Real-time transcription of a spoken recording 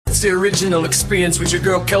It's the original experience with your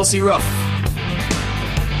girl, Kelsey Ruff.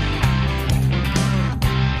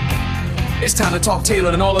 It's time to talk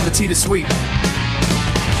Taylor and all of the tea to sweet.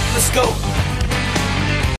 Let's go.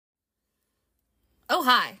 Oh,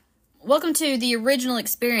 hi. Welcome to the original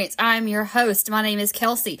experience. I'm your host. My name is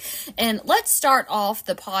Kelsey. And let's start off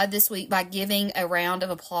the pod this week by giving a round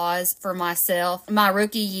of applause for myself. My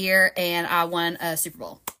rookie year, and I won a Super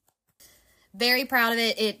Bowl. Very proud of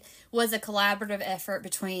it. It was a collaborative effort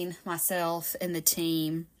between myself and the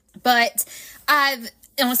team. But on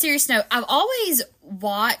a serious note, I've always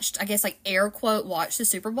watched, I guess like air quote, watched the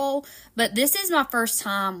Super Bowl. But this is my first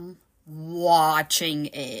time watching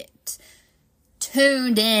it.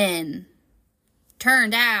 Tuned in.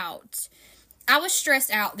 Turned out. I was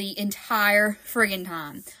stressed out the entire friggin'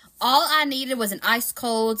 time. All I needed was an ice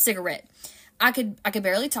cold cigarette. I could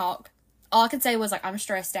barely talk. All I could say was like, I'm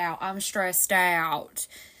stressed out. I'm stressed out.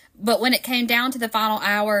 But when it came down to the final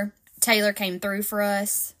hour, Taylor came through for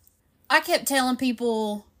us. I kept telling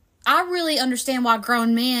people, I really understand why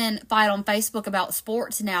grown men fight on Facebook about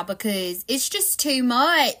sports now, because it's just too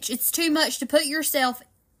much. It's too much to put yourself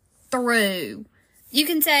through. You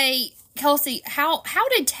can say, Kelsey, how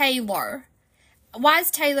did Taylor, why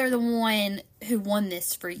is Taylor the one who won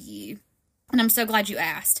this for you? And I'm so glad you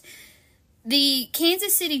asked. The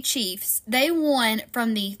Kansas City Chiefs, they won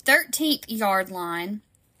from the 13th yard line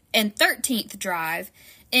and 13th drive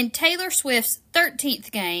in Taylor Swift's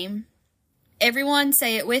 13th game. Everyone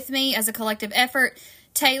say it with me as a collective effort.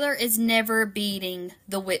 Taylor is never beating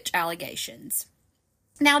the witch allegations.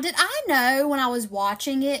 Now, did I know when I was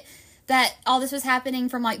watching it that all this was happening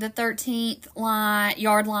from like the 13th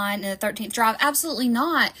yard line and the 13th drive? Absolutely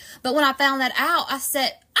not. But when I found that out, I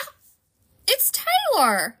said, oh, it's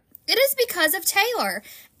Taylor. It is because of Taylor.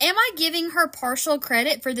 Am I giving her partial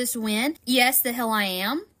credit for this win? Yes, the hell I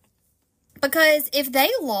am. Because if they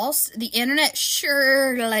lost, the internet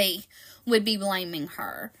surely would be blaming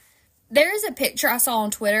her. There's a picture I saw on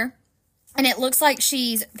Twitter, and it looks like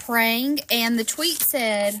she's praying, and the tweet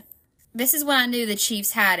said, this is when I knew the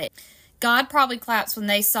Chiefs had it. God probably claps when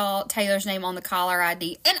they saw Taylor's name on the caller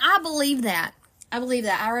ID. And I believe that.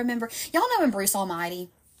 I remember, y'all know in Bruce Almighty,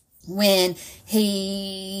 when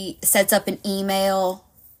he sets up an email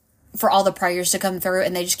for all the prayers to come through,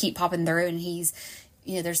 and they just keep popping through, and he's,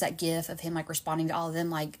 you know, there's that gif of him like responding to all of them,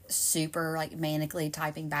 like super like manically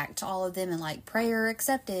typing back to all of them, and like prayer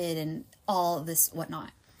accepted and all of this whatnot.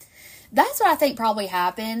 That's what I think probably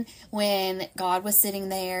happened when God was sitting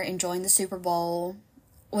there enjoying the Super Bowl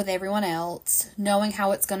with everyone else, knowing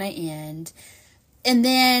how it's going to end. And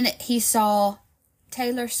then he saw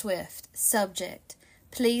Taylor Swift, subject,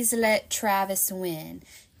 please let Travis win.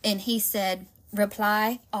 And he said,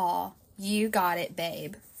 reply, aw, you got it,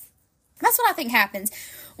 babe. That's what I think happens.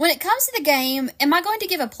 When it comes to the game, am I going to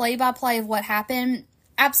give a play-by-play of what happened?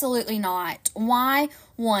 Absolutely not. Why?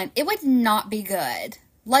 One, it would not be good.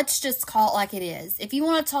 Let's just call it like it is. If you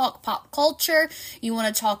want to talk pop culture, you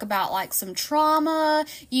want to talk about like some trauma,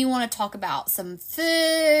 you want to talk about some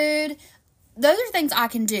food, those are things I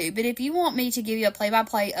can do. But if you want me to give you a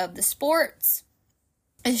play-by-play of the sports,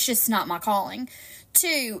 it's just not my calling.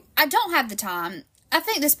 Two, I don't have the time. I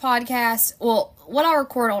think this podcast, well, what I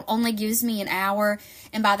record on only gives me an hour,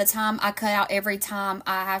 and by the time I cut out every time,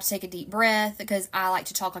 I have to take a deep breath because I like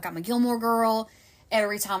to talk like I'm a Gilmore Girl.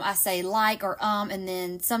 Every time I say like or and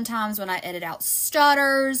then sometimes when I edit out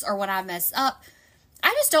stutters or when I mess up,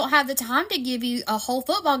 I just don't have the time to give you a whole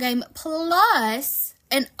football game plus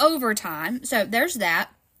an overtime. So there's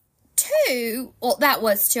that. Two, well, that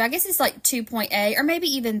was two. I guess it's like 2.8 or maybe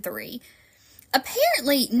even 3.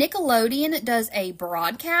 Apparently, Nickelodeon does a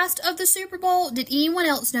broadcast of the Super Bowl. Did anyone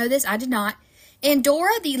else know this? I did not. And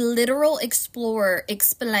Dora the Literal Explorer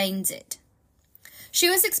explains it. She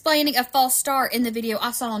was explaining a false start in the video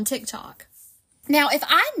I saw on TikTok. Now, if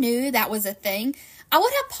I knew that was a thing, I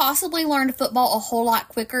would have possibly learned football a whole lot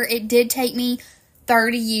quicker. It did take me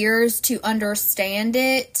 30 years to understand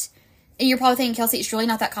it. And you're probably thinking, Kelsey, it's really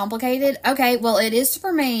not that complicated. Okay, well, it is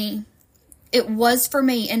for me. It was for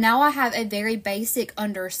me. And now I have a very basic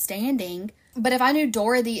understanding. But if I knew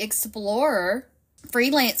Dora the Explorer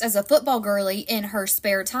freelance as a football girly in her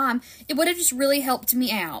spare time, it would have just really helped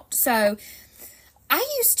me out. So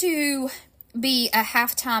I used to be a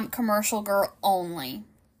halftime commercial girl only.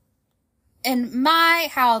 And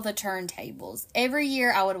how the turntables. Every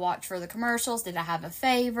year I would watch for the commercials. Did I have a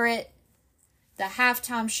favorite? The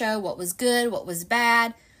halftime show, what was good, what was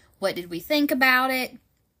bad, what did we think about it?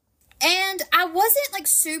 And I wasn't like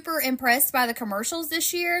super impressed by the commercials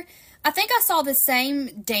this year. I think I saw the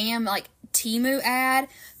same damn like Temu ad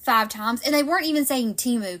 5 times, and they weren't even saying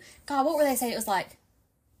Temu. God, what were they saying? It was like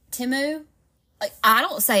Timu. Like, I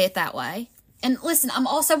don't say it that way. And listen, I'm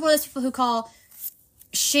also one of those people who call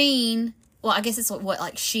Sheen, well, I guess it's what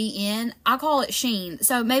like Shein. I call it Sheen.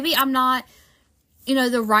 So maybe I'm not,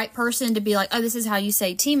 the right person to be like, oh, this is how you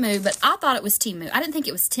say Timu, but I thought it was Timu. I didn't think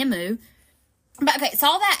it was Timu. But okay,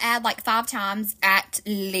 saw that ad like 5 times at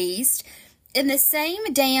least in the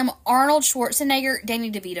same damn Arnold Schwarzenegger,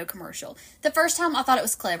 Danny DeVito commercial. The first time I thought it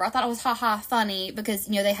was clever. I thought it was funny because,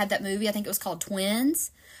 they had that movie. I think it was called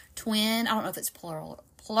Twins. Twin. I don't know if it's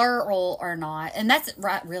plural or not. And that's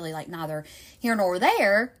right, really like neither here nor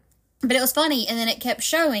there. But it was funny. And then it kept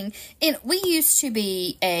showing. And we used to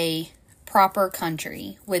be a proper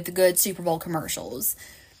country with good Super Bowl commercials.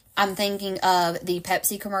 I'm thinking of the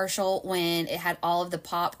Pepsi commercial when it had all of the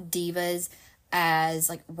pop divas as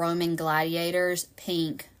like Roman gladiators.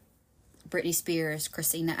 Pink, Britney Spears,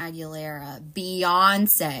 Christina Aguilera,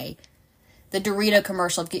 Beyonce. The Dorito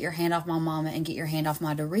commercial of get your hand off my mama and get your hand off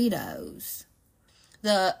my Doritos.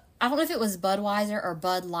 I don't know if it was Budweiser or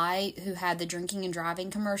Bud Light who had the drinking and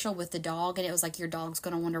driving commercial with the dog, and it was like your dog's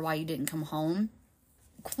going to wonder why you didn't come home.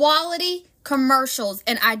 Quality commercials,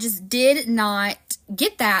 and I just did not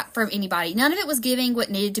get that from anybody. None of it was giving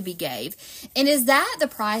what needed to be gave. And is that the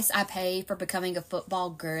price I pay for becoming a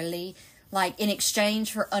football girly? Like, in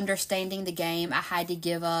exchange for understanding the game, I had to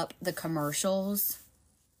give up the commercials?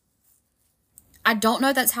 I don't know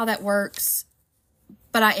if that's how that works,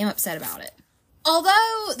 but I am upset about it.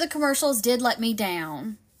 Although the commercials did let me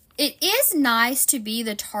down, it is nice to be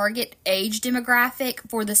the target age demographic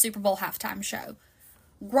for the Super Bowl halftime show.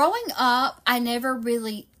 Growing up, I never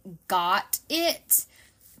really got it.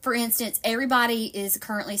 For instance, everybody is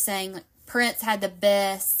currently saying Prince had the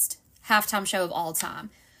best halftime show of all time.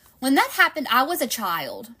 When that happened, I was a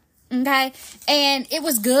child, okay? And it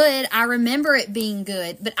was good. I remember it being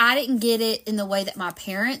good, but I didn't get it in the way that my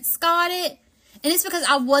parents got it. And it's because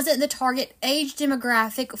I wasn't the target age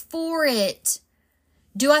demographic for it.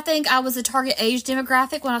 Do I think I was the target age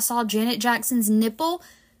demographic when I saw Janet Jackson's nipple?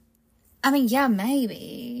 I mean, yeah,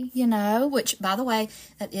 maybe, which, by the way,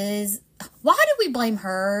 that is, why do we blame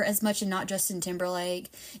her as much and not Justin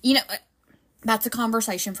Timberlake? That's a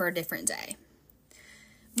conversation for a different day.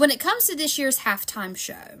 When it comes to this year's halftime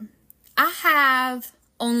show, I have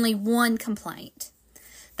only one complaint.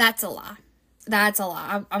 That's a lie. That's a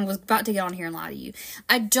lie. I was about to get on here and lie to you.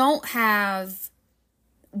 I don't have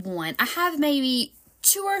one. I have maybe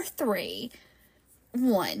 2 or 3.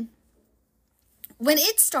 One. When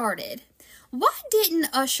it started, why didn't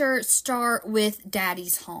Usher start with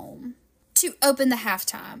Daddy's Home to open the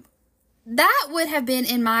halftime? That would have been,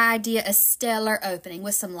 in my idea, a stellar opening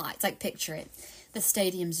with some lights. Like, picture it. The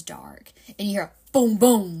stadium's dark, and you hear a boom,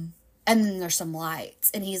 boom, and then there's some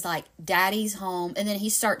lights, and he's like, Daddy's Home, and then he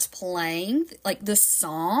starts playing, like, the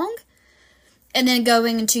song, and then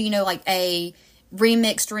going into, like, a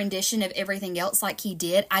remixed rendition of everything else like he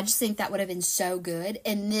did. I just think that would have been so good.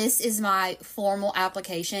 And this is my formal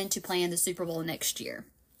application to plan the Super Bowl next year.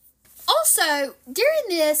 Also, during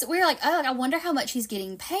this, we were like, oh, I wonder how much he's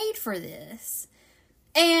getting paid for this.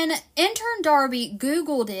 And intern Darby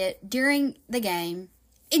Googled it during the game,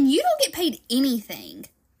 and you don't get paid anything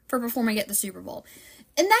for performing at the Super Bowl.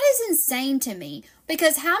 And that is insane to me,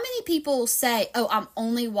 because how many people say, oh, I'm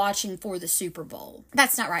only watching for the Super Bowl?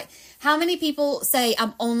 That's not right. How many people say,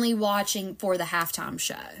 I'm only watching for the halftime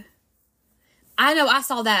show? I know I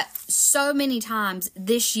saw that so many times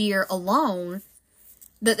this year alone,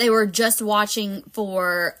 that they were just watching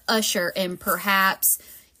for Usher and perhaps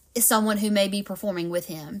someone who may be performing with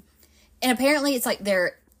him. And apparently it's like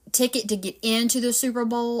their ticket to get into the Super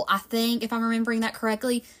Bowl, I think, if I'm remembering that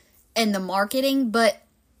correctly, and the marketing. But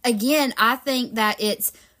again, I think that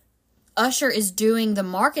it's Usher is doing the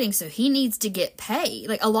marketing, so he needs to get paid.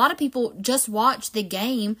 Like, a lot of people just watch the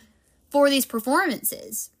game for these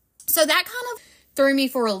performances. So that kind of threw me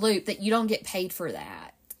for a loop, that you don't get paid for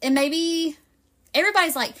that. And maybe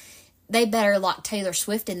everybody's like, they better lock Taylor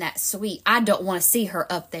Swift in that suite. I don't want to see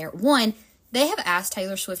her up there. One, they have asked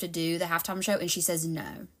Taylor Swift to do the halftime show, and she says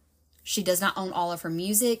no. She does not own all of her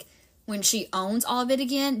music. When she owns all of it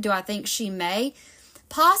again, do I think she may?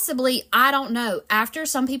 Possibly. I don't know. After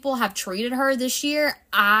some people have treated her this year,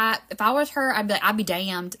 if I was her, I'd be like, I'd be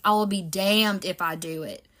damned. I will be damned if I do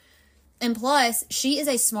it. And plus, she is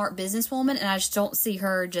a smart businesswoman, and I just don't see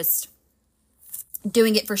her just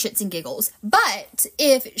doing it for shits and giggles. But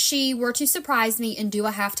if she were to surprise me and do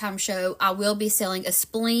a halftime show, I will be selling a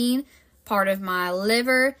spleen, part of my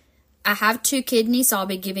liver. I have 2 kidneys, so I'll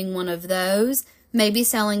be giving one of those. Maybe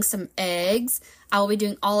selling some eggs. I will be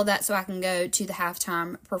doing all of that so I can go to the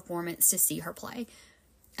halftime performance to see her play.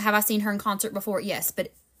 Have I seen her in concert before? Yes,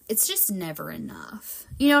 but It's just never enough.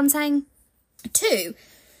 You know what I'm saying? 2,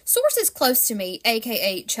 sources close to me,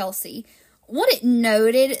 aka Chelsea, it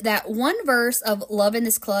noted that one verse of Love in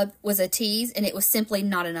This Club was a tease and it was simply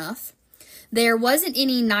not enough. There wasn't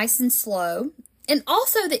any nice and slow. And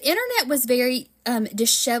also the internet was very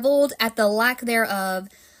disheveled at the lack thereof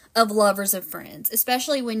of lovers of Friends,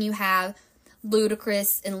 especially when you have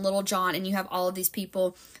Ludacris and Little John and you have all of these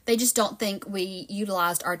people. They just don't think we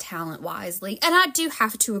utilized our talent wisely. And I do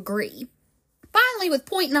have to agree. Finally, with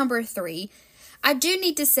point number 3, I do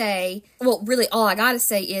need to say, well, really all I gotta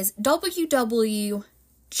say is WWJD.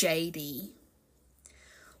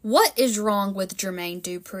 What is wrong with Jermaine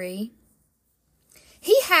Dupri?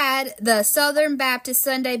 He had the Southern Baptist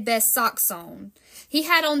Sunday best socks on. He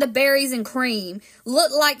had on the berries and cream.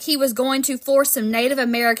 Looked like he was going to force some Native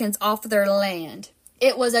Americans off their land.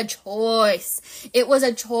 It was a choice. It was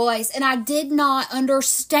a choice. And I did not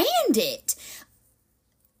understand it.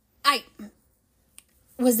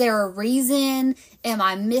 Was there a reason? Am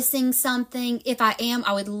I missing something? If I am,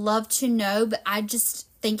 I would love to know. But I just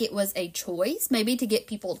think it was a choice. Maybe to get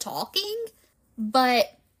people talking.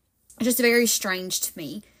 But just very strange to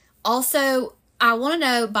me. Also, I want to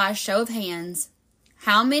know by a show of hands,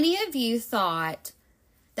 how many of you thought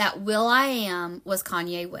that Will.i.am was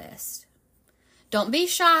Kanye West? Don't be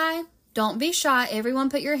shy. Don't be shy. Everyone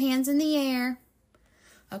put your hands in the air.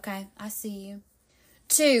 Okay, I see you.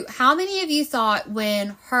 2, how many of you thought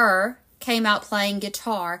when Her came out playing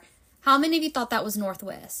guitar, how many of you thought that was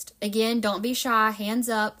Northwest? Again, don't be shy. Hands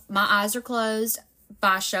up. My eyes are closed.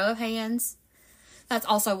 By a show of hands. That's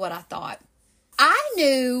also what I thought. I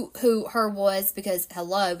knew who Her was because,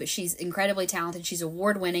 hello, but she's incredibly talented. She's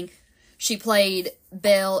award-winning. She played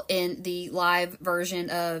Belle in the live version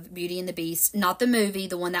of Beauty and the Beast. Not the movie,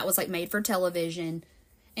 the one that was like made for television.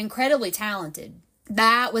 Incredibly talented.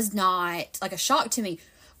 That was not like a shock to me.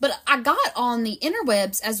 But I got on the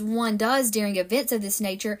interwebs, as one does during events of this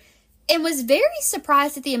nature, and was very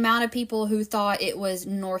surprised at the amount of people who thought it was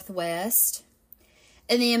Northwest.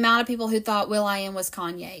 And the amount of people who thought Will.i.am was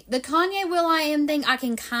Kanye. The Kanye Will.i.am thing I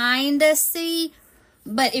can kind of see.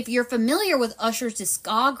 But if you're familiar with Usher's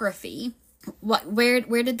discography, where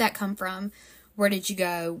did that come from? Where did you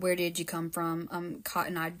go? Where did you come from?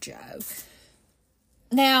 Cotton Eye Joe.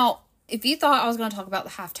 Now, if you thought I was going to talk about the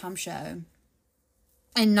halftime show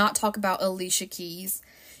and not talk about Alicia Keys,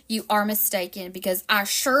 you are mistaken because I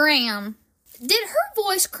sure am. Did her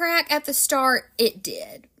voice crack at the start? It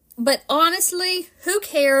did. But honestly, who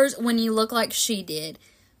cares when you look like she did?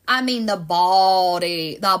 I mean, the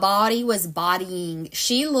body was bodying.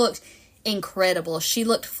 She looked incredible. She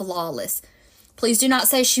looked flawless. Please do not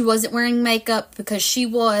say she wasn't wearing makeup because she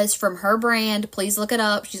was from her brand. Please look it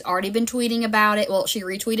up. She's already been tweeting about it. Well, she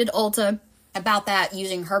retweeted Ulta about that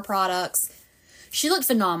using her products. She looked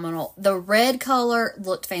phenomenal. The red color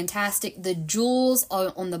looked fantastic. The jewels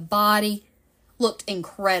on the body looked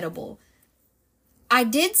incredible. I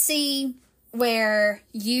did see where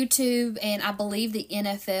YouTube and I believe the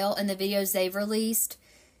NFL and the videos they've released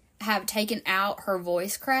have taken out her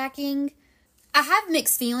voice cracking. I have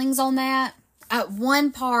mixed feelings on that. At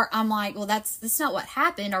one part, I'm like, well, that's not what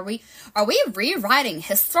happened. Are we rewriting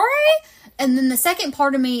history? And then the second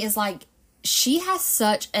part of me is like, she has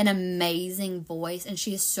such an amazing voice and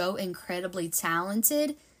she is so incredibly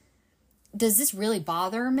talented. Does this really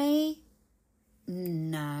bother me?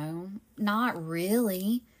 No, not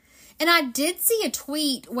really. And I did see a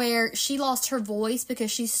tweet where she lost her voice because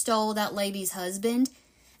she stole that lady's husband.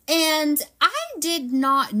 And I did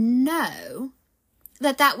not know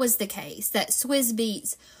that was the case. That Swizz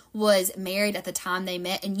Beatz was married at the time they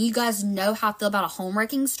met. And you guys know how I feel about a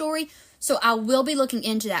homewrecking story. So I will be looking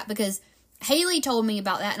into that because Haley told me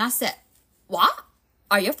about that. And I said, what?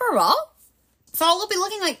 Are you for real? So I will be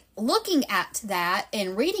looking at that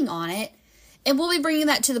and reading on it. And we'll be bringing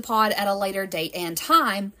that to the pod at a later date and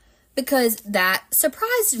time because that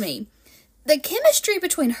surprised me. The chemistry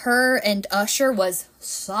between her and Usher was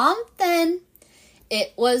something.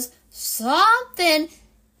 It was something.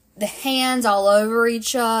 The hands all over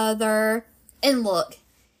each other. And look,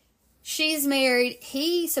 she's married.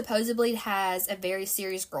 He supposedly has a very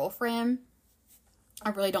serious girlfriend.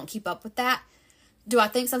 I really don't keep up with that. Do I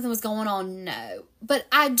think something was going on? No. But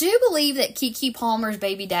I do believe that Keke Palmer's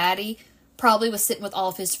baby daddy probably was sitting with all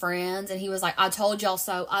of his friends and he was like, I told y'all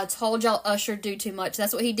so. I told y'all Usher do too much.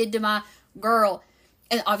 That's what he did to my girl.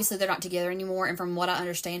 And obviously they're not together anymore. And from what I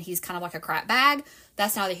understand, he's kind of like a crap bag.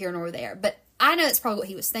 That's neither here nor there. But I know that's probably what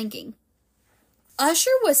he was thinking. Usher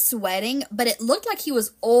was sweating, but it looked like he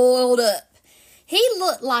was oiled up. He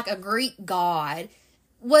looked like a Greek god.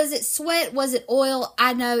 Was it sweat? Was it oil?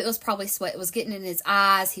 I know it was probably sweat. It was getting in his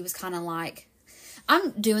eyes. He was kind of like,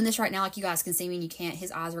 I'm doing this right now like you guys can see me and you can't.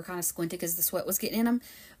 His eyes were kind of squinted because the sweat was getting in him.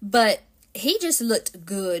 But he just looked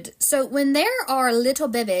good. So when there are little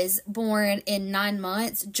babies born in 9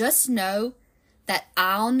 months, just know that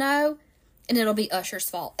I'll know and it'll be Usher's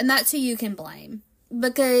fault. And that's who you can blame.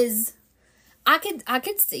 Because I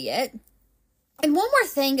could see it. And one more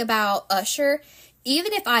thing about Usher,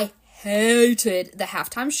 even if I hated the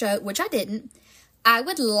halftime show, which I didn't, I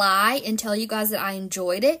would lie and tell you guys that I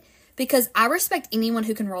enjoyed it because I respect anyone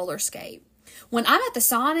who can roller skate. When I'm at the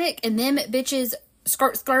Sonic and them bitches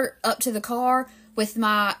skirt up to the car with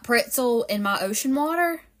my pretzel and my ocean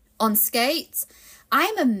water on skates, I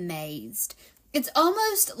am amazed. It's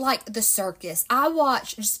almost like the circus. I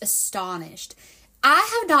watch just astonished.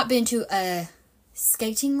 I have not been to a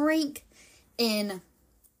skating rink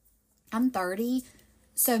I'm 30,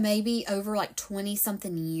 so maybe over like 20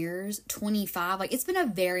 something years, 25, like it's been a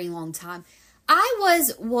very long time. I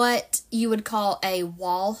was what you would call a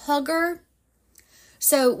wall hugger.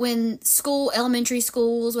 So when elementary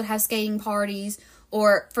schools would have skating parties,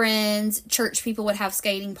 or friends, church people would have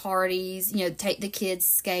skating parties, take the kids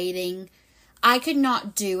skating, I could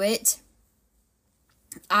not do it.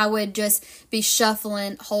 I would just be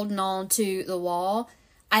shuffling, holding on to the wall.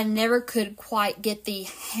 I never could quite get the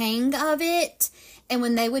hang of it. And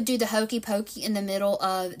when they would do the hokey pokey in the middle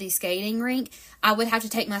of the skating rink, I would have to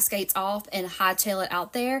take my skates off and hightail it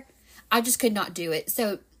out there. I just could not do it.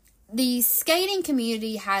 So the skating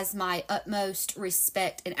community has my utmost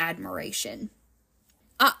respect and admiration.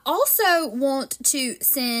 I also want to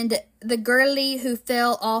send the girlie who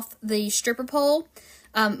fell off the stripper pole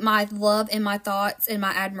my love and my thoughts and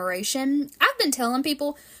my admiration. I've been telling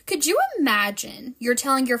people, could you imagine you're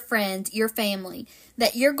telling your friends, your family,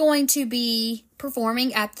 that you're going to be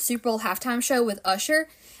performing at the Super Bowl halftime show with Usher,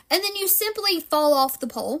 and then you simply fall off the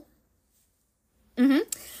pole?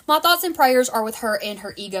 My thoughts and prayers are with her and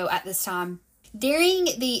her ego at this time. During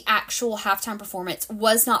the actual halftime performance,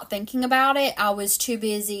 was not thinking about it. I was too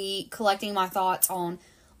busy collecting my thoughts on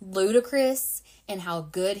Ludacris and how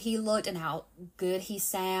good he looked and how good he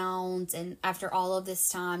sounds. And after all of this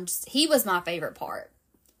time, he was my favorite part.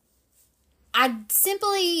 I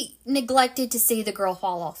simply neglected to see the girl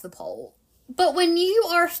fall off the pole. But when you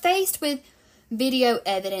are faced with video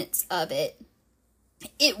evidence of it,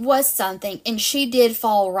 it was something. And she did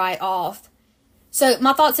fall right off. So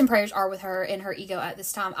my thoughts and prayers are with her and her ego at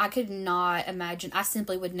this time. I could not imagine. I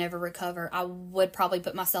simply would never recover. I would probably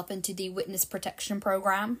put myself into the witness protection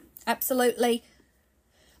program. Absolutely.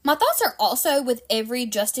 My thoughts are also with every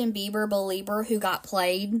Justin Bieber believer who got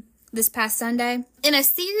played this past Sunday. In a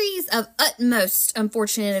series of utmost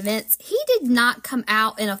unfortunate events, he did not come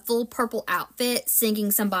out in a full purple outfit singing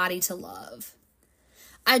Somebody to Love.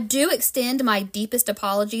 I do extend my deepest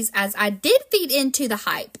apologies as I did feed into the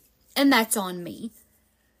hype, and that's on me.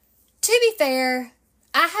 To be fair,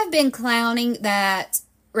 I have been clowning that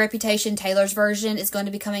Reputation Taylor's version is going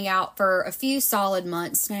to be coming out for a few solid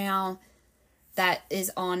months now. That is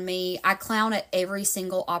on me. I clown at every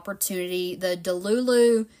single opportunity. The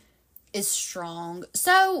Delulu is strong.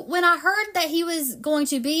 So when I heard that he was going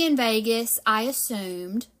to be in Vegas, I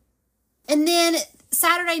assumed. And then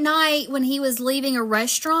Saturday night when he was leaving a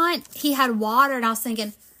restaurant, he had water, and I was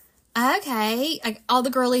thinking, okay, like all the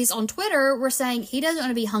girlies on Twitter were saying he doesn't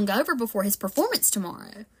want to be hungover before his performance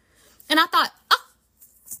tomorrow. And I thought,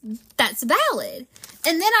 oh, that's valid.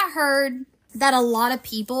 And then I heard that a lot of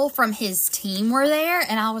people from his team were there,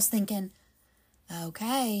 and I was thinking,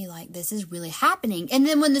 okay, like this is really happening. And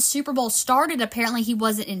then when the Super Bowl started, apparently he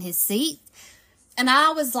wasn't in his seat. And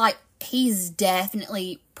I was like, he's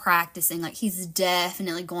definitely practicing. Like he's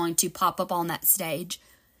definitely going to pop up on that stage.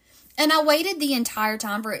 And I waited the entire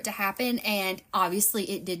time for it to happen, and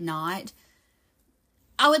obviously it did not.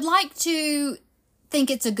 I would like to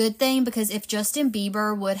think it's a good thing, because if Justin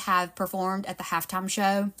Bieber would have performed at the halftime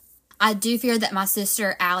show, I do fear that my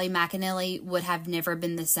sister, Allie McAnally, would have never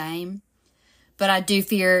been the same. But I do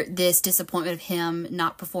fear this disappointment of him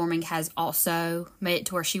not performing has also made it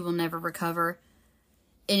to where she will never recover.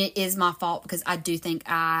 And it is my fault, because I do think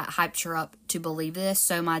I hyped her up to believe this.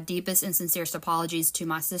 So my deepest and sincerest apologies to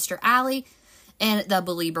my sister, Allie, and the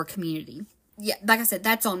Belieber community. Yeah, like I said,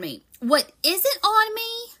 that's on me. What isn't on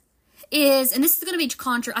me is, and this is going to be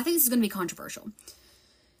I think this is going to be controversial,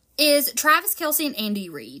 is Travis Kelce and Andy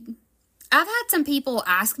Reid. I've had some people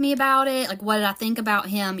ask me about it, like what did I think about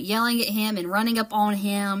him yelling at him and running up on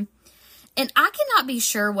him. And I cannot be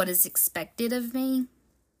sure what is expected of me.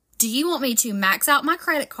 Do you want me to max out my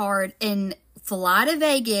credit card and fly to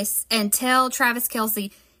Vegas and tell Travis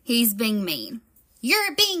Kelce he's being mean?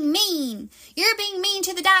 You're being mean. You're being mean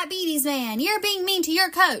to the diabetes man. You're being mean to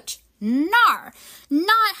your coach. Nar.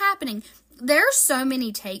 Not happening. There are so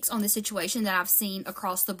many takes on the situation that I've seen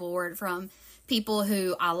across the board from people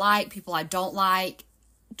who I like, people I don't like,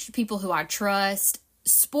 people who I trust,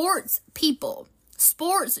 sports people,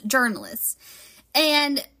 sports journalists.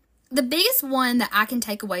 And the biggest one that I can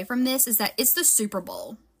take away from this is that it's the Super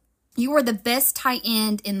Bowl. You are the best tight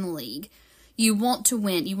end in the league. You want to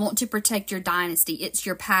win. You want to protect your dynasty. It's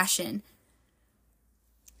your passion.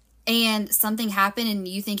 And something happened and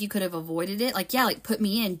you think you could have avoided it. Like, yeah, like put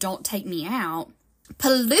me in. Don't take me out.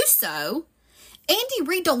 Peluso, Andy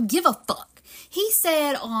Reid don't give a fuck. He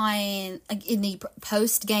said in the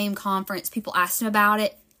post-game conference, people asked him about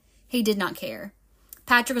it. He did not care.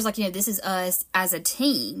 Patrick was like, this is us as a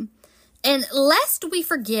team. And lest we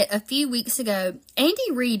forget, a few weeks ago,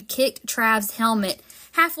 Andy Reid kicked Trav's helmet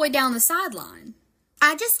halfway down the sideline.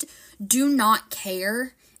 I just do not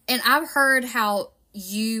care. And I've heard how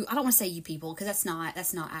I don't want to say you people, because that's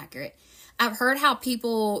not accurate. I've heard how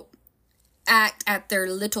people act at their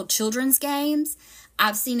little children's games.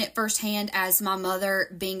 I've seen it firsthand as my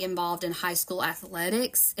mother being involved in high school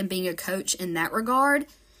athletics and being a coach in that regard.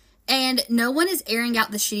 And no one is airing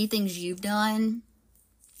out the shitty things you've done.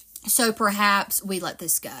 So perhaps we let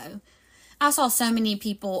this go. I saw so many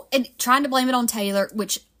people and trying to blame it on Taylor,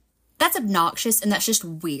 which that's obnoxious and that's just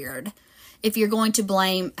weird. If you're going to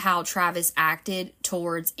blame how Travis acted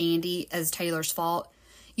towards Andy as Taylor's fault,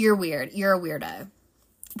 you're weird. You're a weirdo.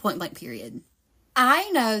 Point blank period. I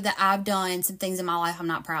know that I've done some things in my life I'm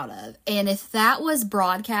not proud of. And if that was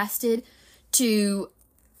broadcasted to,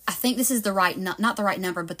 I think this is the right, not the right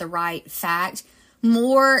number, but the right fact,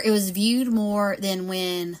 it was viewed more than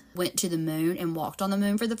when went to the moon and walked on the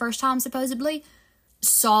moon for the first time, supposedly.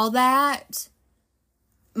 Saw that.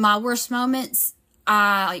 My worst moments,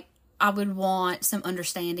 I would want some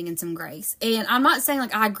understanding and some grace. And I'm not saying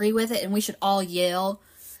I agree with it and we should all yell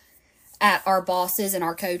at our bosses and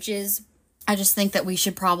our coaches. I just think that we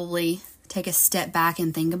should probably take a step back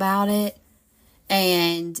and think about it.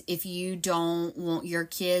 And if you don't want your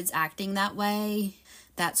kids acting that way,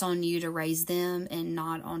 that's on you to raise them and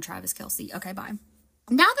not on Travis Kelce. Okay, bye.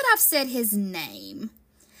 Now that I've said his name,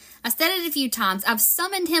 I said it a few times. I've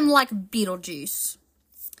summoned him like Beetlejuice.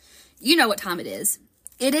 You know what time it is.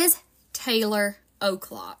 It is Taylor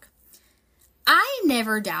O'Clock. I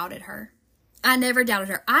never doubted her. I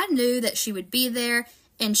knew that she would be there,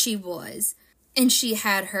 and she was. And she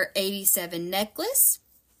had her 87 necklace,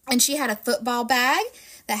 and she had a football bag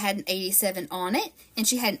that had an 87 on it, and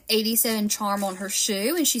she had an 87 charm on her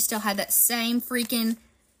shoe, and she still had that same freaking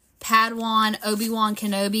Padawan Obi-Wan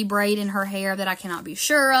Kenobi braid in her hair that I cannot be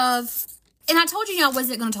sure of. And I told you I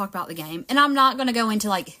wasn't going to talk about the game, and I'm not going to go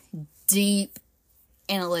into deep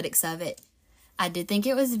analytics of it. I did think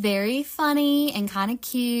it was very funny and kind of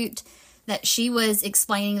cute that she was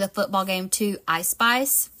explaining the football game to Ice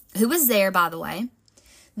Spice, who was there, by the way.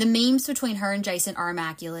 The memes between her and Jason are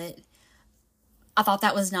immaculate. I thought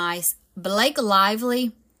that was nice. Blake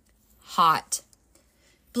Lively, hot.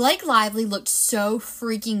 Blake Lively looked so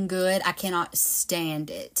freaking good. I cannot stand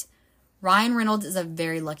it. Ryan Reynolds is a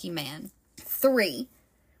very lucky man. 3,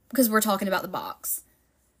 because we're talking about the box.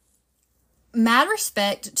 Mad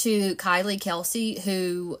respect to Kelsey,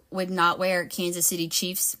 who would not wear Kansas City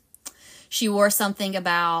Chiefs. She wore something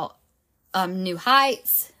about New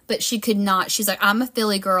Heights, but she could not. She's like, I'm a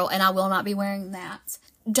Philly girl, and I will not be wearing that.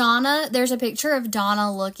 Donna, there's a picture of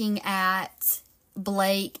Donna looking at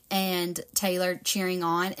Blake and Taylor cheering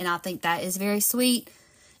on, and I think that is very sweet.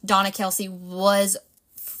 Donna Kelsey was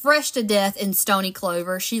fresh to death in Stony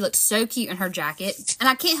Clover. She looked so cute in her jacket. And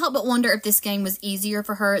I can't help but wonder if this game was easier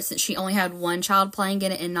for her since she only had one child playing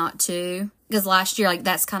in it and not 2. Because last year,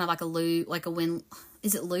 that's kind of like a win.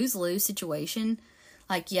 Is it lose-lose situation?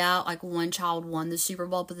 One child won the Super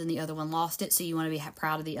Bowl, but then the other one lost it. So you want to be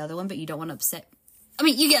proud of the other one, but you don't want to upset.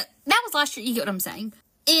 That was last year. You get what I'm saying.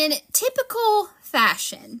 In typical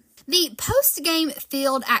fashion, the post-game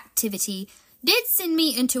field activity did send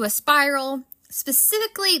me into a spiral.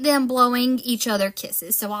 Specifically, them blowing each other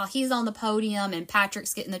kisses. So while he's on the podium and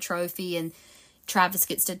Patrick's getting the trophy and Travis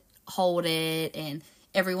gets to hold it and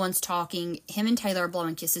everyone's talking, him and Taylor are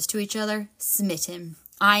blowing kisses to each other. Smitten.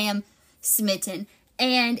 I am smitten.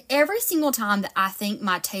 And every single time that I think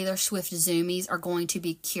my Taylor Swift zoomies are going to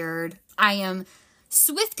be cured, I am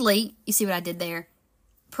swiftly, you see what I did there,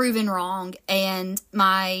 proven wrong. And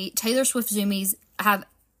my Taylor Swift zoomies have,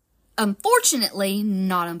 not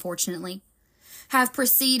unfortunately, have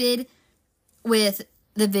proceeded with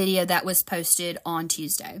the video that was posted on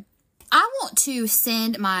Tuesday. I want to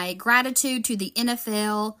send my gratitude to the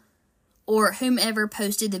NFL or whomever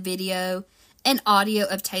posted the video and audio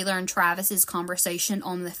of Taylor and Travis's conversation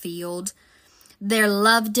on the field. They're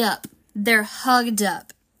loved up. They're hugged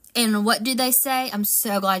up. And what do they say? I'm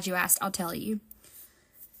so glad you asked. I'll tell you.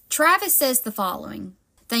 Travis says the following.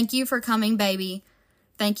 Thank you for coming, baby.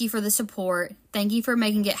 Thank you for the support. Thank you for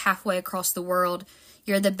making it halfway across the world.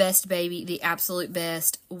 You're the best, baby. The absolute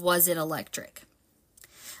best. Was it electric?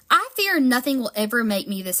 I fear nothing will ever make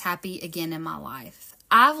me this happy again in my life.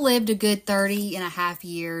 I've lived a good 30 and a half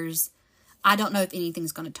years. I don't know if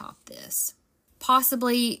anything's going to top this.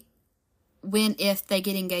 Possibly if they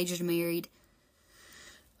get engaged or married.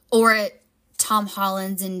 Or at Tom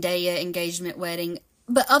Holland's and Zendaya engagement wedding.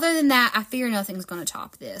 But other than that, I fear nothing's going to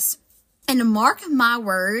top this. And mark my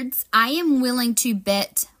words, I am willing to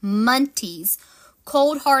bet Munties,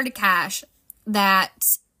 cold hard cash,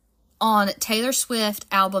 that on Taylor Swift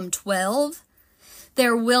album 12,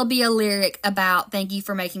 there will be a lyric about thank you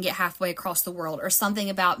for making it halfway across the world, or something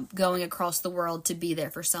about going across the world to be there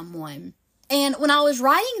for someone. And when I was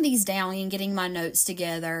writing these down and getting my notes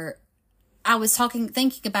together, I was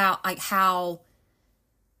thinking about like how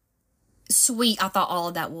sweet I thought all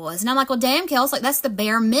of that was. And I'm like, well, damn, Kels, like that's the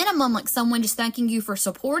bare minimum, like someone just thanking you for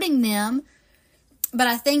supporting them. But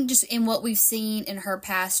I think just in what we've seen in her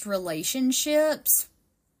past relationships,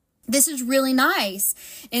 this is really nice.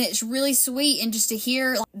 And it's really sweet. And just to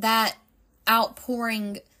hear that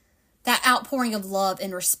outpouring of love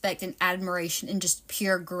and respect and admiration and just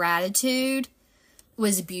pure gratitude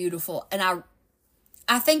was beautiful. And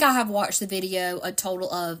I think I have watched the video a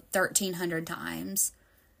total of 1,300 times.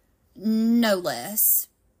 No less.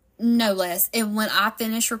 And when I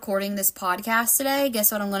finish recording this podcast today,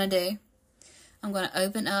 guess what I'm going to do? I'm going to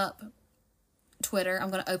open up Twitter. I'm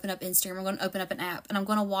going to open up Instagram. I'm going to open up an app. And I'm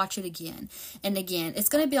going to watch it again and again. It's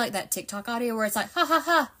going to be like that TikTok audio where it's like, ha ha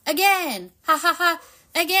ha, again. Ha ha ha,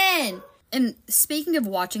 again. And speaking of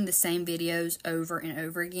watching the same videos over and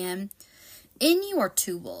over again, in you are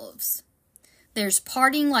two wolves. There's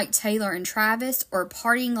partying like Taylor and Travis or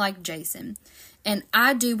partying like Jason. And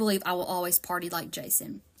I do believe I will always party like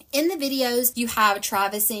Jason. In the videos, you have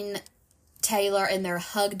Travis and Taylor and they're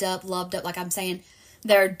hugged up, loved up, like I'm saying.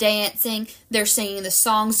 They're dancing. They're singing the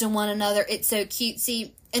songs to one another. It's so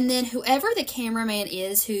cutesy. And then whoever the cameraman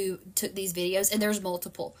is who took these videos, and there's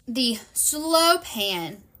multiple, the slow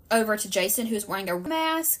pan over to Jason, who's wearing a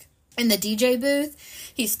mask in the DJ booth.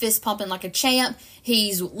 He's fist pumping like a champ.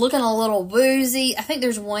 He's looking a little woozy. I think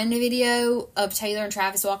there's one video of Taylor and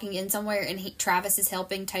Travis walking in somewhere, and Travis is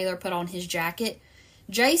helping Taylor put on his jacket.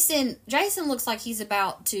 Jason looks like he's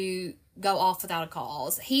about to go off without a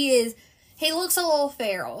cause. He looks a little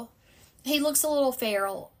feral.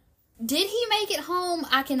 Did he make it home?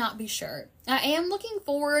 I cannot be sure. I am looking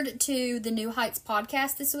forward to the New Heights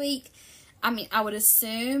podcast this week. I mean, I would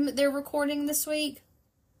assume they're recording this week.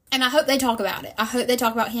 And I hope they talk about it. I hope they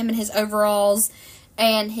talk about him and his overalls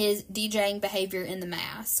and his DJing behavior in the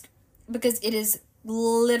mask. Because it is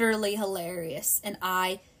literally hilarious. And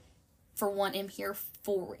I, for one, am here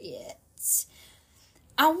for it.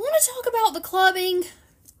 I want to talk about the clubbing,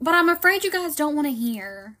 but I'm afraid you guys don't want to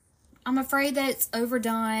hear. I'm afraid that it's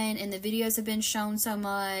overdone and the videos have been shown so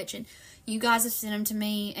much and you guys have sent them to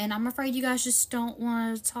me and I'm afraid you guys just don't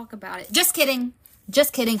want to talk about it. Just kidding.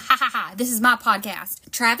 Ha ha ha. This is my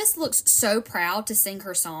podcast. Travis looks so proud to sing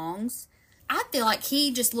her songs. I feel like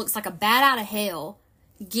he just looks like a bat out of hell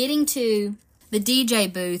getting to the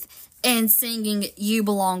DJ booth and singing You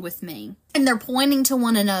Belong With Me. And they're pointing to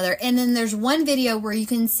one another. And then there's one video where you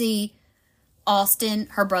can see Austin,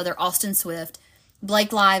 her brother, Austin Swift,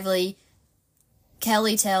 Blake Lively,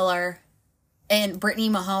 Kelly Taylor, and Brittany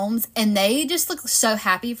Mahomes. And they just look so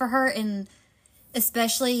happy for her. And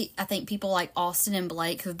especially, I think people like Austin and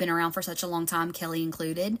Blake who've been around for such a long time, Kelly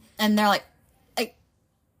included. And they're like,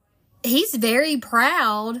 he's very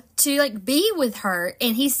proud to be with her.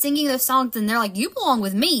 And he's singing those songs and they're like, you belong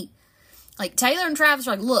with me. Like Taylor and Travis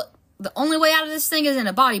are like, look, the only way out of this thing is in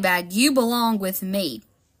a body bag. You belong with me.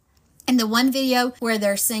 And the one video where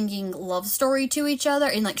they're singing Love Story to each other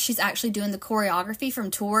and she's actually doing the choreography from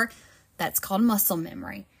tour, that's called Muscle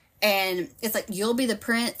Memory. And it's like, you'll be the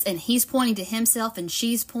prince, and he's pointing to himself and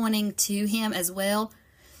she's pointing to him as well.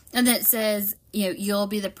 And then it says, you'll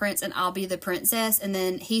be the prince and I'll be the princess. And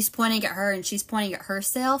then he's pointing at her and she's pointing at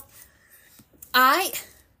herself.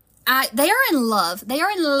 They are in love. They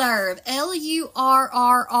are in love.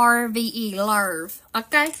 Lurrrrve. Love.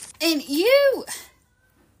 Okay? And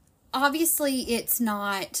obviously it's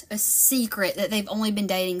not a secret that they've only been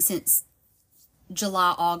dating since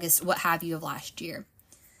July, August, what have you of last year.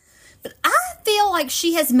 But I feel like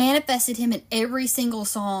she has manifested him in every single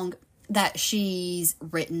song that she's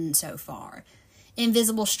written so far.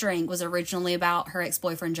 Invisible String was originally about her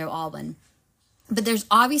ex-boyfriend Joe Alwyn. But there's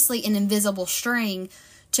obviously an invisible string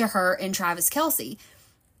to her and Travis Kelce.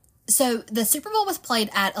 So the Super Bowl was played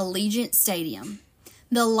at Allegiant Stadium.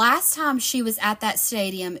 The last time she was at that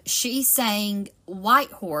stadium, she sang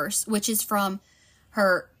White Horse, which is from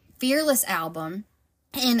her Fearless album.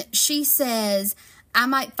 And she says, I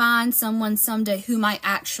might find someone someday who might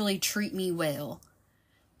actually treat me well.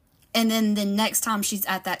 And then the next time she's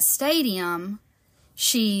at that stadium,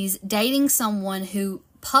 she's dating someone who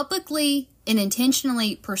publicly and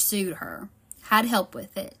intentionally pursued her, had help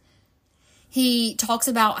with it. He talks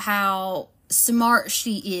about how smart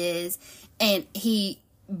she is, and he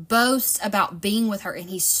boasts about being with her, and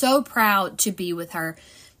he's so proud to be with her.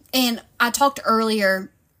 And I talked earlier,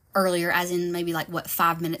 as in maybe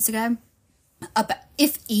 5 minutes ago, about,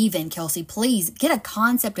 if even, Kelsey, please get a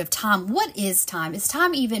concept of time. What is time? Is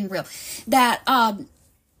time even real? That,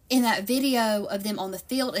 in that video of them on the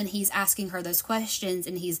field, and he's asking her those questions,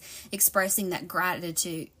 and he's expressing that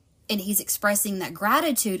gratitude,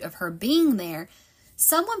 of her being there.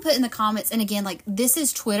 Someone put in the comments, and again, this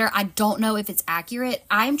is Twitter. I don't know if it's accurate.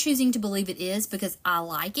 I'm choosing to believe it is because I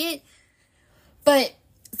like it. But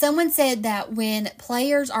someone said that when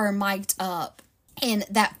players are mic'd up and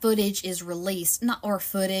that footage is released,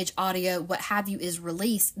 audio, what have you, is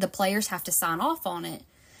released, the players have to sign off on it.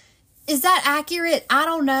 Is that accurate? I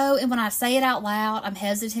don't know. And when I say it out loud, I'm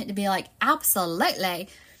hesitant to be like, absolutely.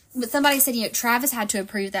 But somebody said, Travis had to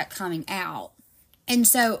approve that coming out. And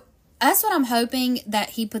so that's what I'm hoping, that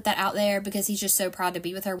he put that out there, because he's just so proud to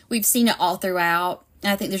be with her. We've seen it all throughout.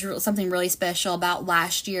 And I think there's something really special about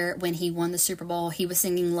last year when he won the Super Bowl. He was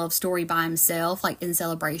singing Love Story by himself, in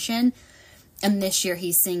celebration. And this year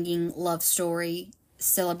he's singing Love Story,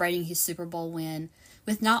 celebrating his Super Bowl win,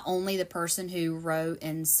 with not only the person who wrote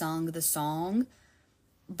and sung the song,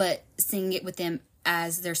 but singing it with them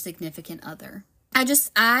as their significant other.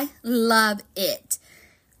 I love it.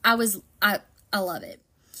 I love it.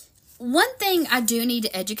 One thing I do need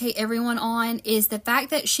to educate everyone on is the fact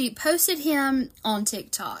that she posted him on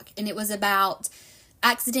TikTok, and it was about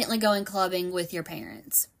accidentally going clubbing with your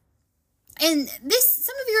parents. And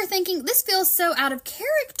some of you are thinking, this feels so out of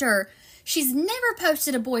character. She's never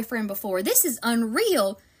posted a boyfriend before. This is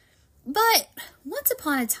unreal. But once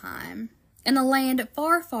upon a time, in a land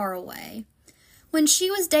far, far away, when she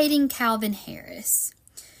was dating Calvin Harris,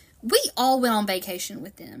 we all went on vacation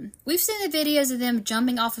with them. We've seen the videos of them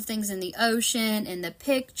jumping off of things in the ocean and the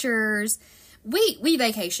pictures. We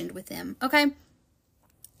vacationed with them, okay?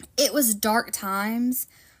 It was dark times,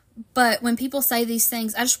 but when people say these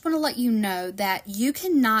things, I just want to let you know that you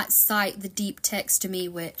cannot cite the deep text to me,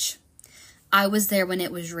 which I was there when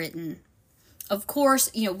it was written. Of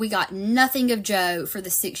course, we got nothing of Joe for the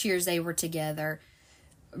 6 years they were together.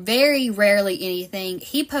 Very rarely anything.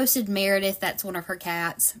 He posted Meredith, that's one of her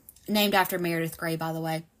cats, named after Meredith Grey, by the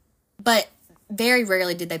way. But very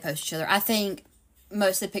rarely did they post each other. I think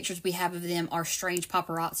most of the pictures we have of them are strange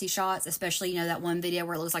paparazzi shots, especially, that one video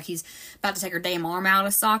where it looks like he's about to take her damn arm out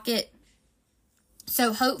of socket.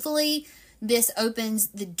 So hopefully this opens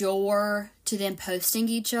the door to them posting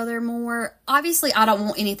each other more. Obviously, I don't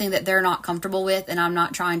want anything that they're not comfortable with, and I'm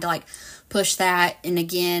not trying to push that. And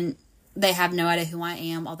again, they have no idea who I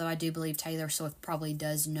am, although I do believe Taylor Swift probably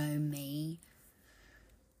does know me.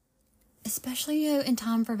 Especially, in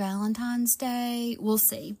time for Valentine's Day. We'll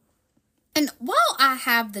see. And while I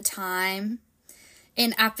have the time,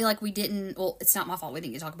 and I feel like it's not my fault, we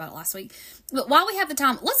didn't get to talk about it last week, but while we have the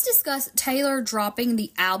time, let's discuss Taylor dropping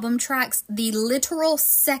the album tracks the literal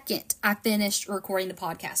second I finished recording the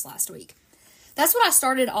podcast last week. That's what I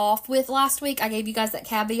started off with last week. I gave you guys that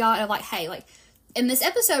caveat of hey, in this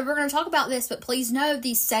episode, we're going to talk about this, but please know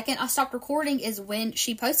the second I stopped recording is when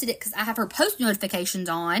she posted it, because I have her post notifications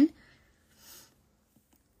on.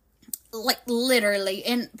 Literally.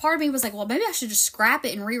 And part of me was well, maybe I should just scrap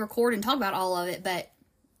it and re-record and talk about all of it, but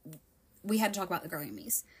we had to talk about the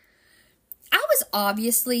Grammys. I was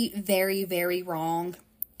obviously very, very wrong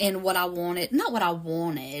in what I wanted. Not what I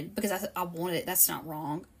wanted, because I wanted it. That's not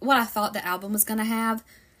wrong. What I thought the album was going to have.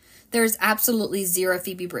 There's absolutely zero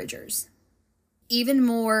Phoebe Bridgers. Even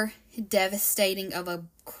more devastating of a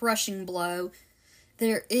crushing blow,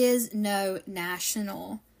 there is no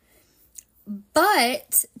National.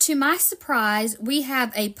 But, to my surprise, we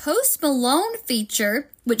have a Post Malone feature,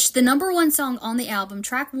 which the number one song on the album,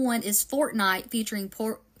 track 1, is Fortnite, featuring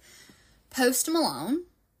Post Malone.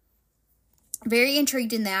 Very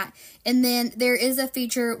intrigued in that. And then there is a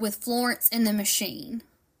feature with Florence and the Machine.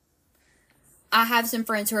 I have some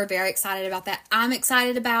friends who are very excited about that. I'm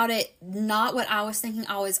excited about it. Not what I was thinking.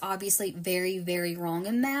 I was obviously very, very wrong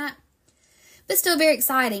in that. But still very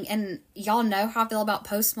exciting. And y'all know how I feel about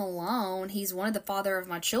Post Malone. He's one of the father of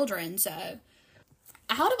my children. So,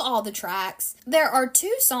 out of all the tracks, there are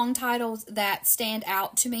 2 song titles that stand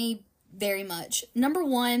out to me very much. Number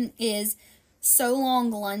 1 is So Long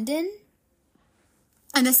London.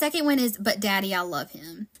 And the second one is But Daddy, I Love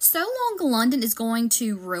Him. So Long London is going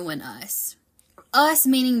to ruin us. Us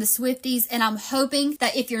meaning the Swifties, and I'm hoping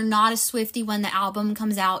that if you're not a Swiftie when the album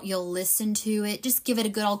comes out, you'll listen to it. Just give it a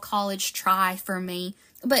good old college try for me.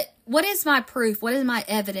 But what is my proof? What is my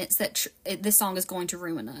evidence that this song is going to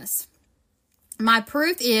ruin us? My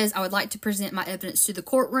proof is, I would like to present my evidence to the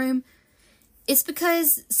courtroom. It's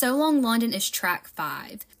because So Long London is track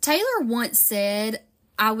 5. Taylor once said,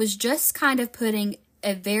 I was just kind of putting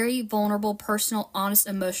a very vulnerable, personal, honest,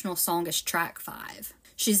 emotional song as track 5.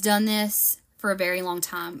 She's done this for a very long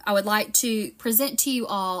time. I would like to present to you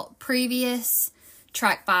all previous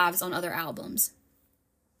track 5s on other albums.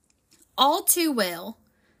 All Too Well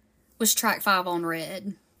was track 5 on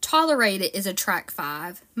Red. Tolerate It is a track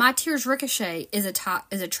 5. My Tears Ricochet is a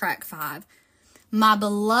track 5. My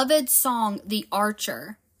beloved song The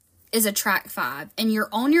Archer is a track 5. And You're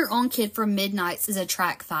On Your Own Kid from Midnights is a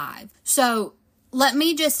track 5. So let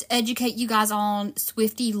me just educate you guys on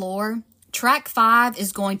Swiftie lore. Track 5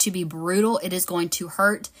 is going to be brutal. It is going to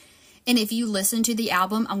hurt. And if you listen to the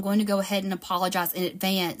album, I'm going to go ahead and apologize in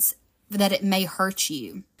advance that it may hurt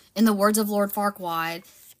you. In the words of Lord Farquaad,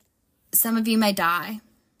 some of you may die,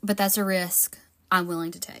 but that's a risk I'm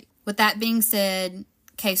willing to take. With that being said,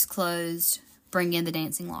 case closed. Bring in the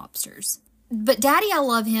Dancing Lobsters. But Daddy, I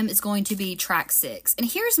Love Him is going to be track 6. And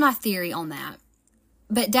here's my theory on that.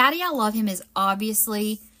 But Daddy, I Love Him is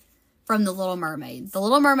obviously from The Little Mermaid. The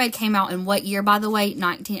Little Mermaid came out in what year, by the way?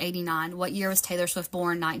 1989. What year was Taylor Swift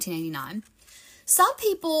born? 1989. Some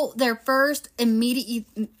people, their first immediate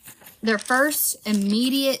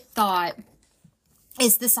thought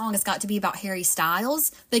is this song has got to be about Harry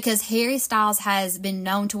Styles, because Harry Styles has been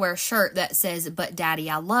known to wear a shirt that says, But Daddy,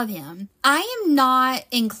 I Love Him. I am not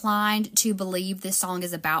inclined to believe this song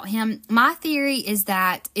is about him. My theory is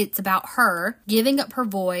that it's about her giving up her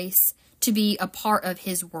voice to be a part of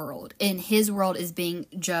his world, and his world is being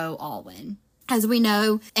Joe Alwyn. As we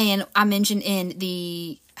know, and I mentioned in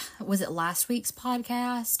was it last week's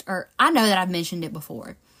podcast? Or I know that I've mentioned it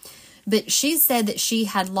before, but she said that she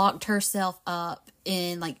had locked herself up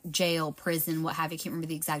in like jail, prison, what have you, can't remember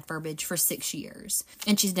the exact verbiage, for 6 years.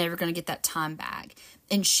 And she's never going to get that time back.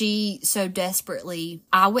 And she so desperately,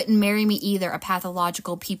 I wouldn't marry me either, a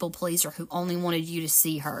pathological people pleaser who only wanted you to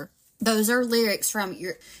see her. Those are lyrics from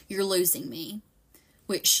You're Losing Me,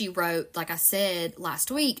 which she wrote, like I said,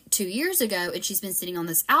 last week, 2 years ago, and she's been sitting on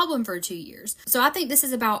this album for 2 years. So I think this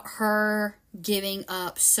is about her giving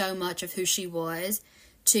up so much of who she was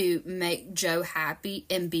to make Joe happy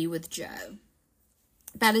and be with Joe.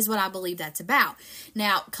 That is what I believe that's about.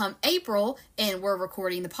 Now, come April, and we're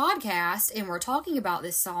recording the podcast, and we're talking about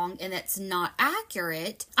this song, and that's not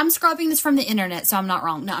accurate. I'm scrubbing this from the internet, so I'm not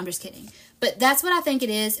wrong. No, I'm just kidding. But that's what I think it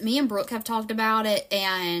is. Me and Brooke have talked about it,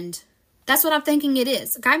 and that's what I'm thinking it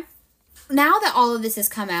is, okay? Now that all of this has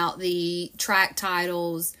come out, the track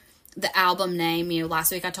titles, the album name,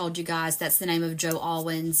 last week I told you guys that's the name of Joe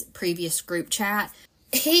Alwyn's previous group chat.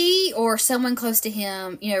 He or someone close to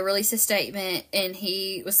him, released a statement, and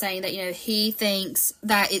he was saying that, he thinks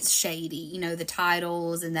that it's shady, the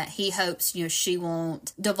titles, and that he hopes, she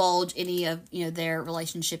won't divulge any of, their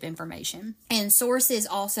relationship information. And sources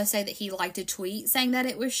also say that he liked a tweet saying that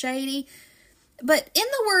it was shady. But in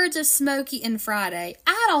the words of Smokey and Friday,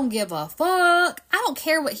 I don't give a fuck. I don't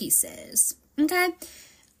care what he says. Okay?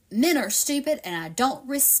 Men are stupid, and I don't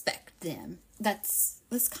respect them. That's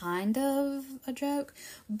kind of a joke,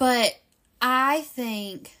 but I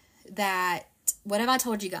think that, what have I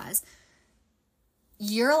told you guys?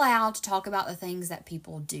 You're allowed to talk about the things that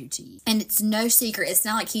people do to you. And it's no secret. It's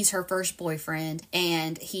not like he's her first boyfriend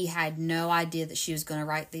and he had no idea that she was going to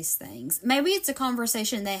write these things. Maybe it's a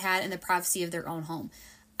conversation they had in the privacy of their own home.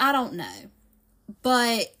 I don't know.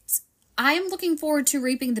 But I am looking forward to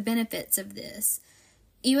reaping the benefits of this,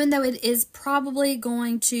 even though it is probably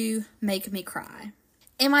going to make me cry.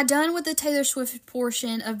 Am I done with the Taylor Swift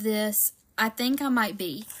portion of this? I think I might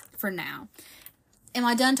be for now. Am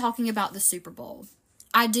I done talking about the Super Bowl?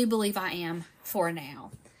 I do believe I am for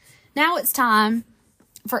now. Now it's time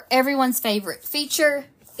for everyone's favorite feature.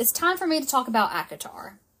 It's time for me to talk about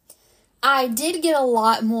ACOTAR. I did get a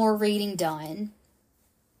lot more reading done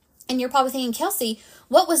And you're probably thinking, Kelsey,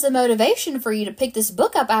 what was the motivation for you to pick this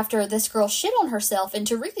book up after this girl shit on herself and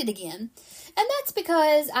to read it again? And that's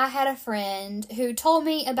because I had a friend who told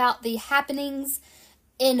me about the happenings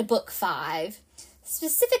in book 5.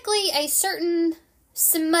 Specifically, a certain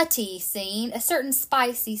smutty scene, a certain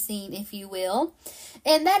spicy scene, if you will.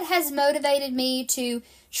 And that has motivated me to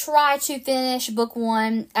try to finish book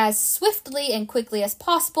 1 as swiftly and quickly as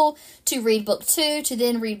possible, to read book 2, to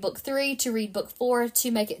then read book 3, to read book 4,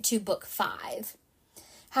 to make it to book 5.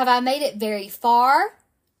 Have I made it very far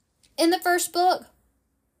in the first book?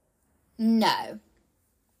 No.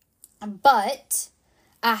 But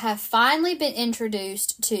I have finally been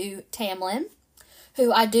introduced to Tamlin,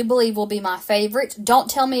 who I do believe will be my favorite. Don't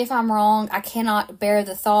tell me if I'm wrong. I cannot bear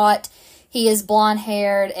the thought. He is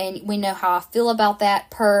blonde-haired, and we know how I feel about that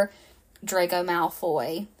per Draco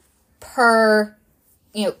Malfoy, per,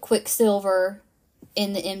 Quicksilver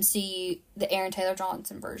in the MCU, the Aaron Taylor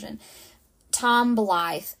Johnson version. Tom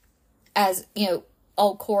Blythe as,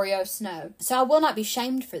 old Corio Snow. So I will not be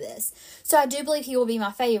shamed for this. So I do believe he will be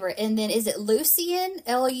my favorite. And then is it Lucien?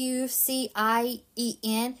 Lucien?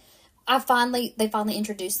 They finally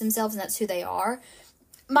introduced themselves, and that's who they are.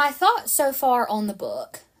 My thoughts so far on the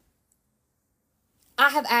book. I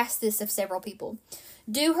have asked this of several people.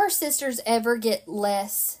 Do her sisters ever get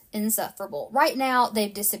less insufferable? Right now,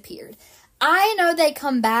 they've disappeared. I know they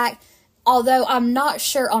come back, although I'm not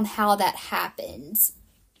sure on how that happens.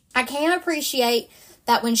 I can appreciate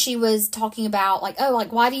that when she was talking about,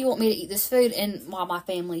 why do you want me to eat this food and while my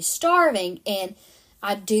family's starving? And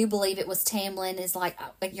I do believe it was Tamlin is like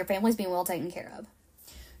your family's being well taken care of.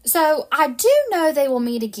 So I do know they will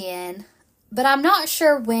meet again, but I'm not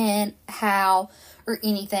sure when, how, or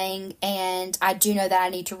anything, and I do know that I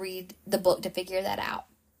need to read the book to figure that out.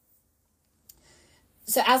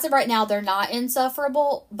 So as of right now, they're not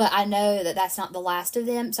insufferable, but I know that that's not the last of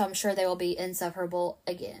them, so I'm sure they will be insufferable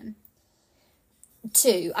again.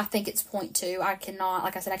 2, I think it's point 2. I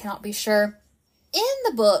cannot be sure. In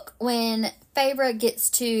the book, when Feyre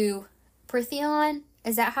gets to Prythian,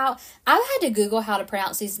 is that how? I've had to Google how to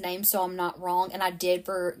pronounce these names so I'm not wrong, and I did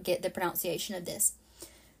forget the pronunciation of this.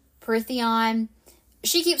 Prythian,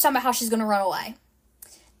 she keeps talking about how she's going to run away.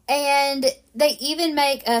 And they even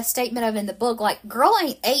make a statement of in the book, girl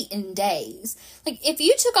ain't ate in days. If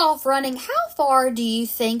you took off running, how far do you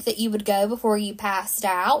think that you would go before you passed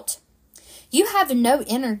out? You have no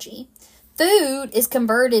energy. Food is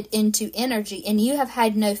converted into energy, and you have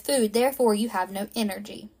had no food, therefore you have no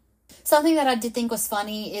energy. Something that I did think was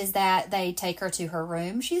funny is that they take her to her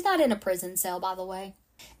room. She's not in a prison cell, by the way.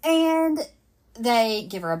 And they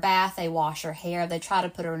give her a bath, they wash her hair, they try to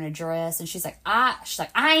put her in a dress, and she's like, I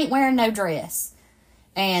ain't wearing no dress.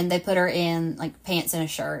 And they put her in, pants and a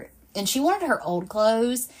shirt. And she wanted her old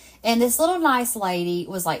clothes, and this little nice lady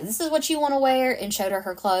was like, this is what you want to wear, and showed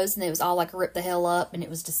her clothes, and it was all, ripped the hell up, and it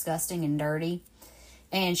was disgusting and dirty.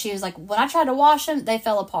 And she was like, when I tried to wash them, they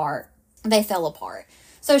fell apart.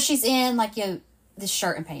 So she's in, this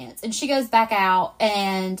shirt and pants. And she goes back out,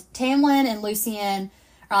 and Tamlin and Lucien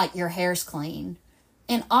are like, your hair's clean.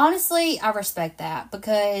 And honestly, I respect that,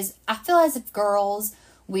 because I feel as if girls,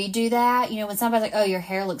 we do that. When somebody's like, oh, your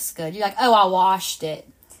hair looks good, you're like, oh, I washed it.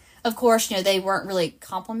 Of course, they weren't really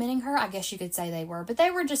complimenting her. I guess you could say they were. But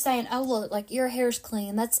they were just saying, oh, look, your hair's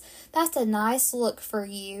clean. That's a nice look for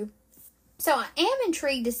you. So I am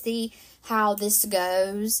intrigued to see how this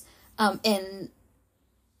goes. And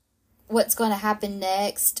what's going to happen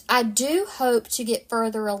next. I do hope to get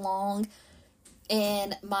further along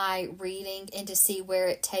in my reading and to see where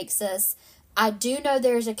it takes us. I do know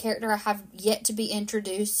there's a character I have yet to be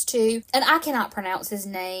introduced to, and I cannot pronounce his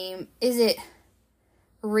name. Is it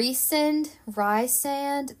Rysand?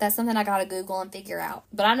 That's something I gotta Google and figure out.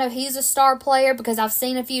 But I know he's a star player because I've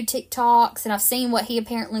seen a few TikToks and I've seen what he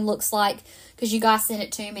apparently looks like because you guys sent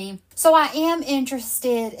it to me. So I am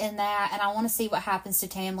interested in that, and I want to see what happens to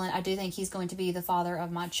Tamlin. I do think he's going to be the father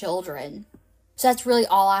of my children. So that's really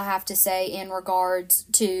all I have to say in regards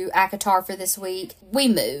to ACOTAR for this week. We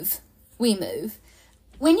move.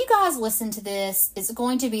 When you guys listen to this, it's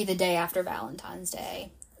going to be the day after Valentine's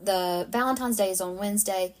Day. The Valentine's Day is on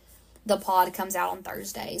Wednesday. The pod comes out on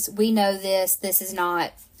Thursdays. We know this. This is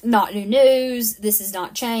not new news. This is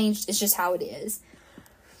not changed. It's just how it is.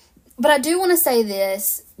 But I do want to say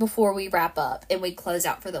this before we wrap up and we close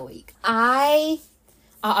out for the week.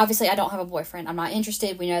 Obviously, I don't have a boyfriend. I'm not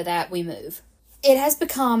interested. We know that. We move. It has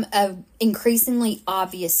become increasingly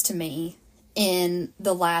obvious to me in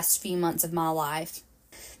the last few months of my life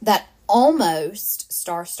that almost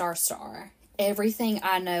everything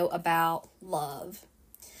I know about love,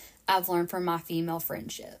 I've learned from my female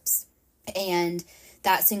friendships. And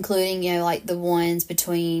That's including, like the ones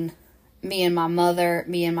between me and my mother,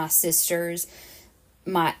 me and my sisters,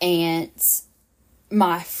 my aunts,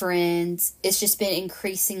 my friends. It's just been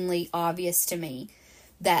increasingly obvious to me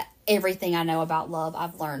that everything I know about love,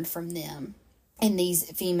 I've learned from them in these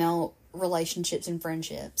female relationships and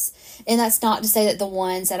friendships. And that's not to say that the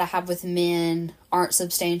ones that I have with men aren't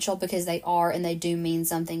substantial, because they are, and they do mean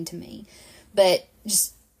something to me. But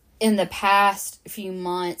just in the past few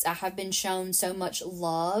months, I have been shown so much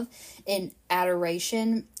love and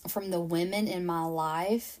adoration from the women in my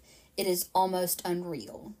life. It is almost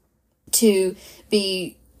unreal to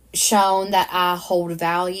be shown that I hold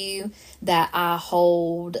value, that I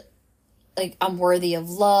hold, like, I'm worthy of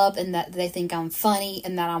love, and that they think I'm funny,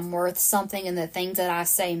 and that I'm worth something, and the things that I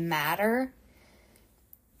say matter,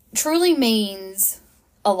 truly means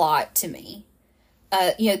a lot to me.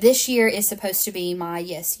 This year is supposed to be my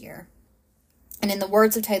yes year. And in the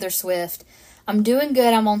words of Taylor Swift, I'm doing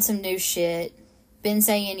good, I'm on some new shit, been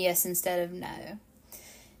saying yes instead of no.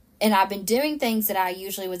 And I've been doing things that I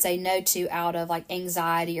usually would say no to out of, like,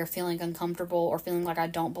 anxiety or feeling uncomfortable or feeling like I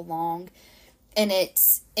don't belong. And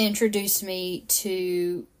it's introduced me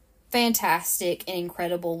to fantastic and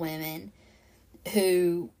incredible women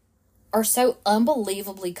who are so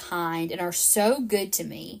unbelievably kind and are so good to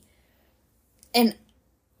me. And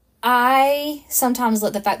I sometimes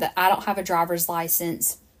let the fact that I don't have a driver's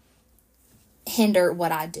license hinder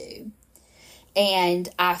what I do. And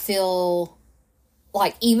I feel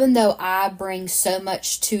like, even though I bring so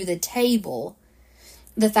much to the table,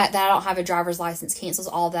 the fact that I don't have a driver's license cancels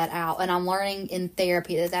all that out. And I'm learning in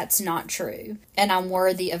therapy that that's not true. And I'm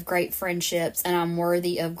worthy of great friendships, and I'm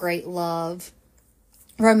worthy of great love,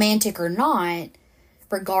 romantic or not,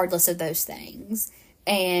 regardless of those things.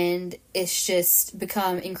 And it's just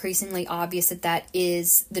become increasingly obvious that that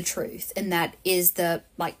is the truth, and that is the,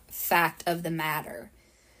 like, fact of the matter,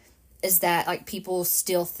 is that, like, people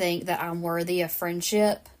still think that I'm worthy of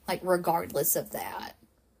friendship, like, regardless of that.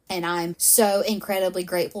 And I'm so incredibly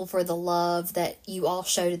grateful for the love that you all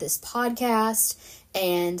show to this podcast,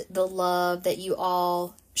 and the love that you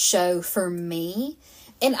all show for me.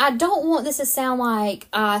 And I don't want this to sound like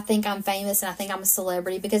I think I'm famous and I think I'm a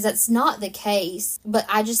celebrity, because that's not the case. But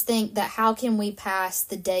I just think that how can we pass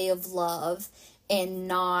the day of love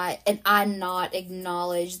and I not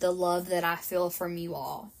acknowledge the love that I feel from you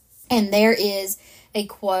all. And there is a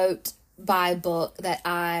quote by a book that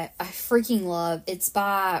I freaking love. It's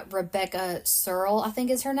by Rebecca Searle, I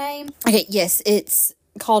think is her name. Okay, yes, it's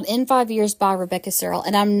called In 5 Years by Rebecca Searle.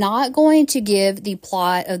 And I'm not going to give the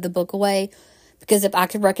plot of the book away, because if I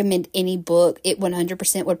could recommend any book, it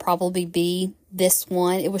 100% would probably be this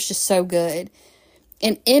one. It was just so good.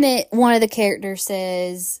 And in it, one of the characters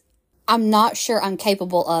says, I'm not sure I'm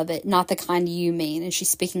capable of it, not the kind you mean. And she's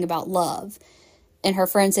speaking about love. And her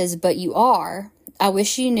friend says, but you are. I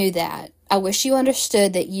wish you knew that. I wish you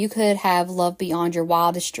understood that you could have love beyond your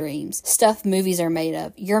wildest dreams. Stuff movies are made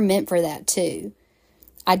of. You're meant for that too.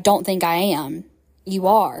 I don't think I am. You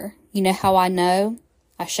are. You know how I know?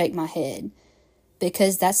 I shake my head.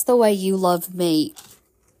 Because that's the way you love me.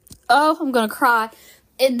 Oh, I'm going to cry.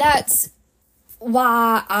 And that's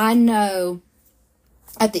why I know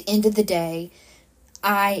at the end of the day,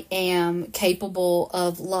 I am capable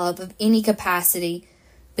of love of any capacity,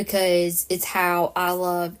 because it's how I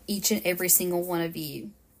love each and every single one of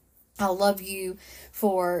you. I love you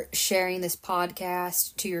for sharing this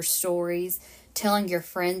podcast to your stories, telling your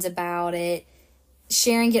friends about it,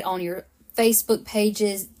 sharing it on your Facebook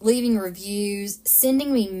pages, leaving reviews,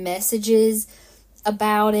 sending me messages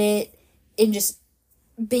about it, and just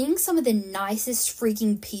being some of the nicest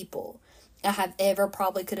freaking people I have ever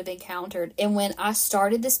probably could have encountered. And when I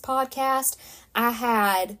started this podcast, I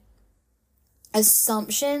had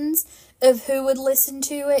assumptions of who would listen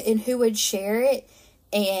to it and who would share it,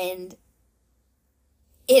 and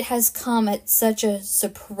it has come at such a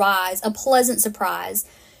surprise, a pleasant surprise,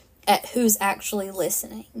 at who's actually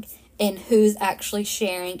listening and who's actually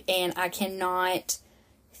sharing, and I cannot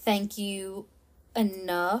thank you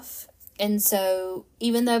enough. And so,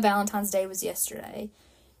 even though Valentine's Day was yesterday,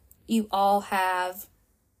 you all have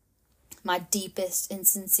my deepest and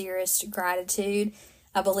sincerest gratitude.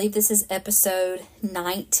 I believe this is episode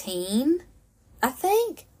 19, I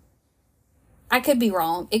think. I could be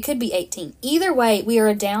wrong. It could be 18. Either way, we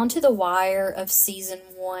are down to the wire of season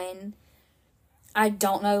 1. I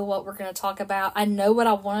don't know what we're going to talk about. I know what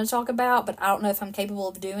I want to talk about, but I don't know if I'm capable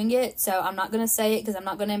of doing it. So I'm not going to say it, because I'm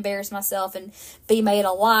not going to embarrass myself and be made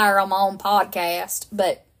a liar on my own podcast.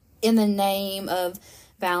 But in the name of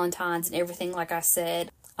Valentine's and everything, like I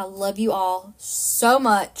said, I love you all so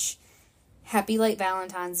much. Happy late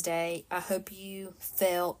Valentine's Day. I hope you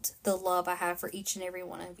felt the love I have for each and every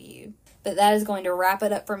one of you. But that is going to wrap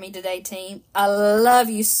it up for me today, team. I love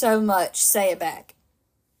you so much. Say it back.